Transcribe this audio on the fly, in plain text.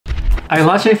I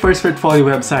launched my first portfolio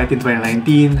website in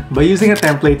 2019 by using a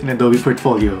template in Adobe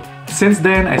Portfolio. Since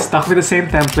then, I stuck with the same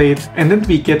template and then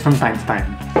tweak it from time to time.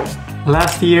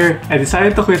 Last year, I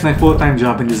decided to quit my full-time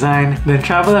job in design, then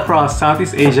travel across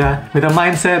Southeast Asia with a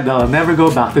mindset that I'll never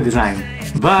go back to design.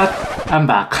 But I'm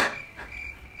back.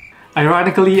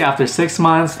 Ironically, after 6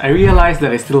 months, I realized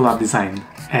that I still love design.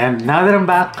 And now that I'm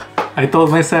back, I told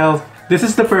myself, this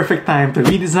is the perfect time to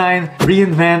redesign,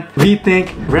 reinvent,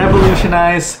 rethink,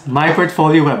 revolutionize my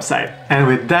portfolio website. And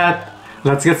with that,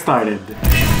 let's get started.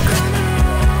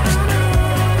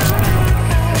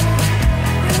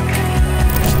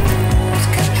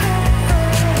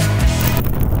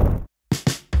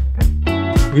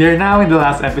 We are now in the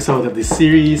last episode of this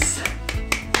series.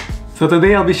 So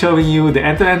today I'll be showing you the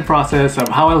end-to-end process of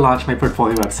how I launch my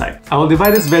portfolio website. I will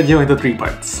divide this video into 3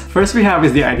 parts. First we have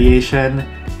is the ideation,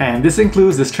 and this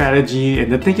includes the strategy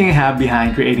and the thinking I have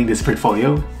behind creating this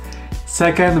portfolio.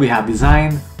 Second, we have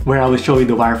design, where I will show you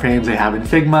the wireframes I have in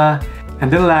Figma.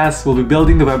 And then last, we'll be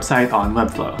building the website on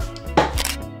Webflow.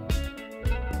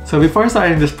 So before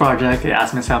starting this project, I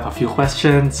asked myself a few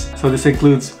questions. So this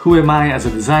includes who am I as a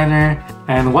designer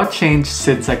and what changed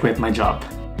since I quit my job.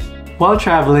 While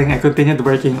traveling, I continued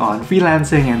working on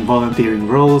freelancing and volunteering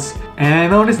roles, and I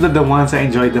noticed that the ones I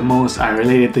enjoyed the most are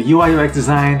related to UI/UX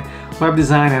design, web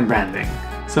design, and branding.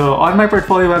 So on my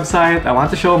portfolio website, I want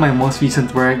to show my most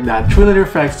recent work that truly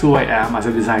reflects who I am as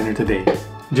a designer today.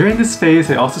 During this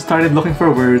phase, I also started looking for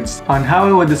words on how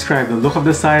I would describe the look of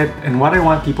the site and what I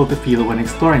want people to feel when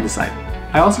exploring the site.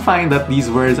 I also find that these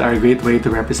words are a great way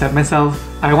to represent myself.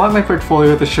 I want my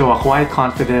portfolio to show a quiet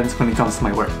confidence when it comes to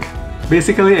my work.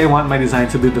 Basically, I want my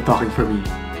designs to do the talking for me.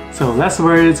 So less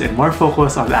words and more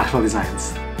focus on the actual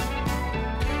designs.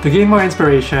 To gain more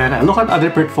inspiration, I look at other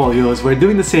portfolios who are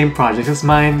doing the same projects as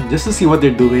mine just to see what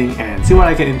they're doing and see what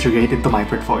I can integrate into my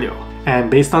portfolio. And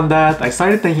based on that, I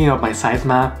started thinking of my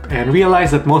sitemap and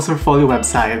realized that most portfolio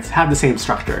websites have the same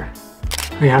structure.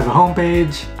 We have a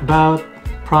homepage, about,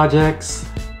 projects,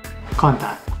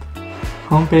 contact.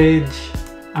 Homepage,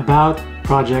 about,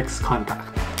 projects, contact.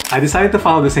 I decided to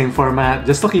follow the same format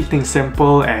just to keep things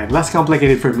simple and less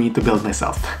complicated for me to build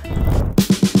myself.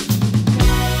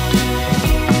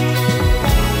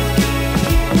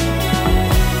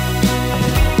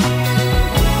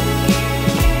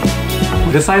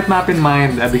 With the sitemap in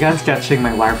mind, I began sketching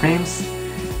my wireframes,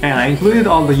 and I included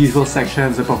all the usual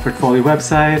sections of a portfolio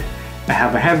website. I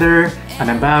have a header, an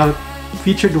about,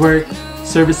 featured work,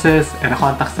 services, and a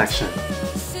contact section.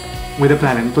 With a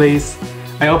plan in place,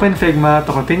 I opened Figma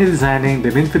to continue designing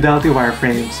the mid-fidelity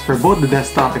wireframes for both the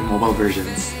desktop and mobile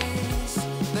versions.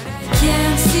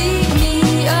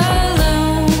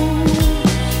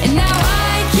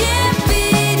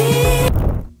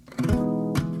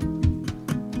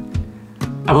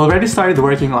 I've already started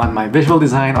working on my visual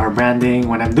design or branding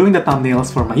when I'm doing the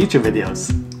thumbnails for my YouTube videos.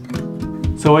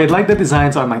 So I'd like the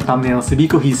designs on my thumbnails to be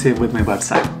cohesive with my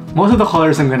website. Most of the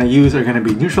colors I'm gonna use are gonna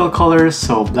be neutral colors,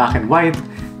 so black and white,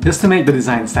 just to make the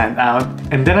design stand out,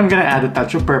 and then I'm gonna add a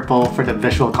touch of purple for that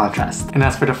visual contrast. And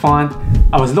as for the font,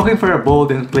 I was looking for a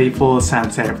bold and playful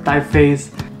sans serif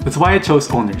typeface. That's why I chose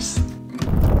Owners.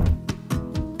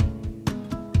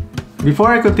 Before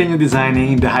I continue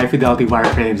designing the high-fidelity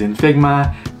wireframes in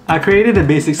Figma, I created a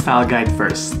basic style guide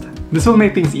first. This will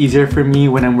make things easier for me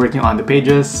when I'm working on the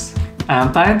pages.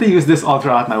 I'm planning to use this all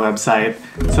throughout my website,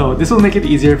 so this will make it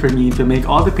easier for me to make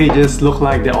all the pages look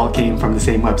like they all came from the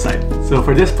same website. So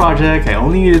for this project, I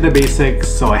only needed the basics,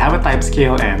 so I have a type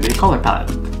scale and a color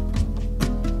palette.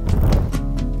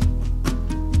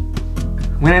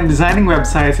 When I'm designing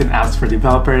websites and apps for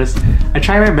developers, I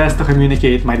try my best to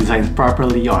communicate my designs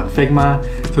properly on Figma.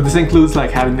 So this includes like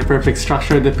having the perfect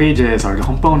structure of the pages or the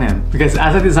component. Because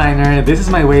as a designer, this is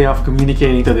my way of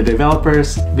communicating to the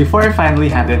developers before I finally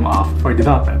hand them off for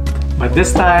development. But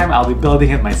this time, I'll be building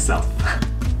it myself.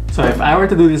 So if I were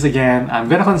to do this again, I'm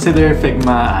gonna consider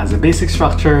Figma as a basic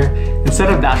structure instead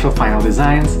of the actual final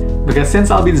designs. Because since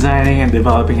I'll be designing and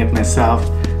developing it myself,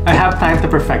 I have time to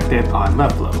perfect it on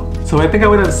Webflow. So I think I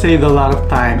would have saved a lot of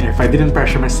time if I didn't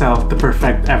pressure myself to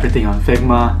perfect everything on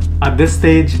Figma. At this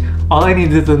stage, all I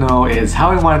needed to know is how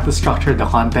I wanted to structure the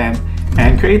content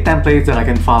and create templates that I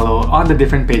can follow on the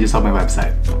different pages of my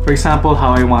website. For example,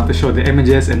 how I want to show the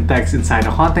images and text inside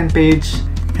a content page.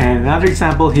 And another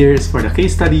example here is for the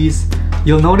case studies.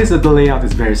 You'll notice that the layout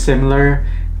is very similar,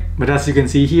 but as you can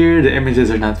see here, the images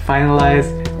are not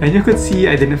finalized. And you could see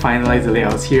I didn't finalize the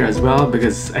layouts here as well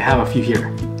because I have a few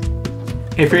here.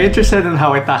 If you're interested in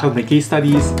how I tackled my case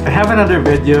studies, I have another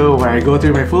video where I go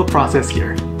through my full process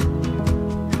here.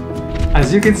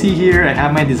 As you can see here, I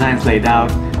have my designs laid out,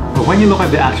 but when you look at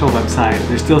the actual website,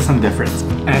 there's still some difference.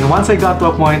 And once I got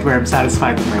to a point where I'm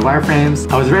satisfied with my wireframes,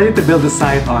 I was ready to build the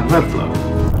site on Webflow.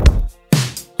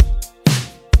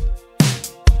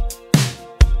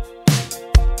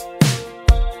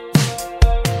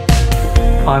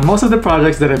 On most of the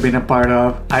projects that I've been a part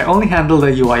of, I only handle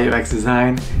the UI/UX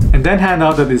design and then hand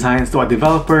out the designs to a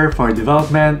developer for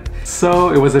development,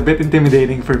 so it was a bit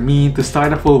intimidating for me to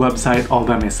start a full website all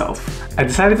by myself. I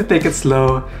decided to take it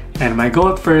slow, and my goal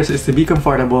at first is to be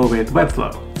comfortable with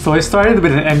Webflow. So I started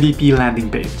with an MVP landing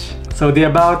page. So the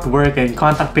about, work, and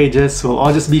contact pages will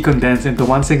all just be condensed into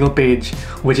one single page,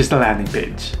 which is the landing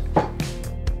page.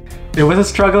 It was a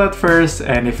struggle at first,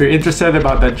 and if you're interested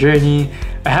about that journey,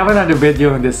 I have another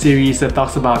video in this series that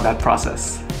talks about that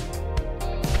process.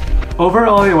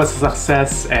 Overall, it was a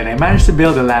success, and I managed to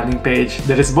build a landing page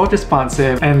that is both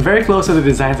responsive and very close to the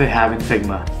designs I have in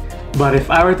Figma. But if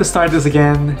I were to start this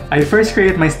again, I'd first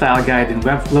create my style guide in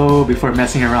Webflow before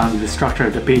messing around with the structure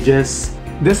of the pages.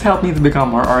 This helped me to become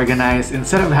more organized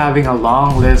instead of having a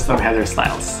long list of header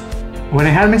styles. When I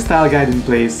had my style guide in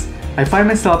place, I find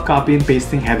myself copy and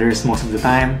pasting headers most of the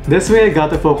time. This way I got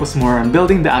to focus more on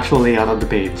building the actual layout of the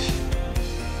page.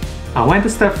 I went a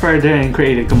step further and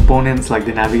created components like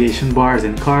the navigation bars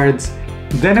and cards.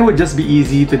 Then it would just be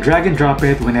easy to drag and drop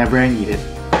it whenever I need it.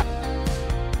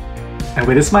 And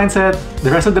with this mindset, the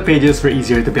rest of the pages were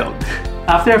easier to build.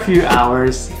 After a few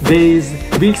hours, days,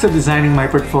 weeks of designing my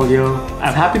portfolio,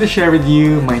 I'm happy to share with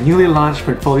you my newly launched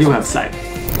portfolio website.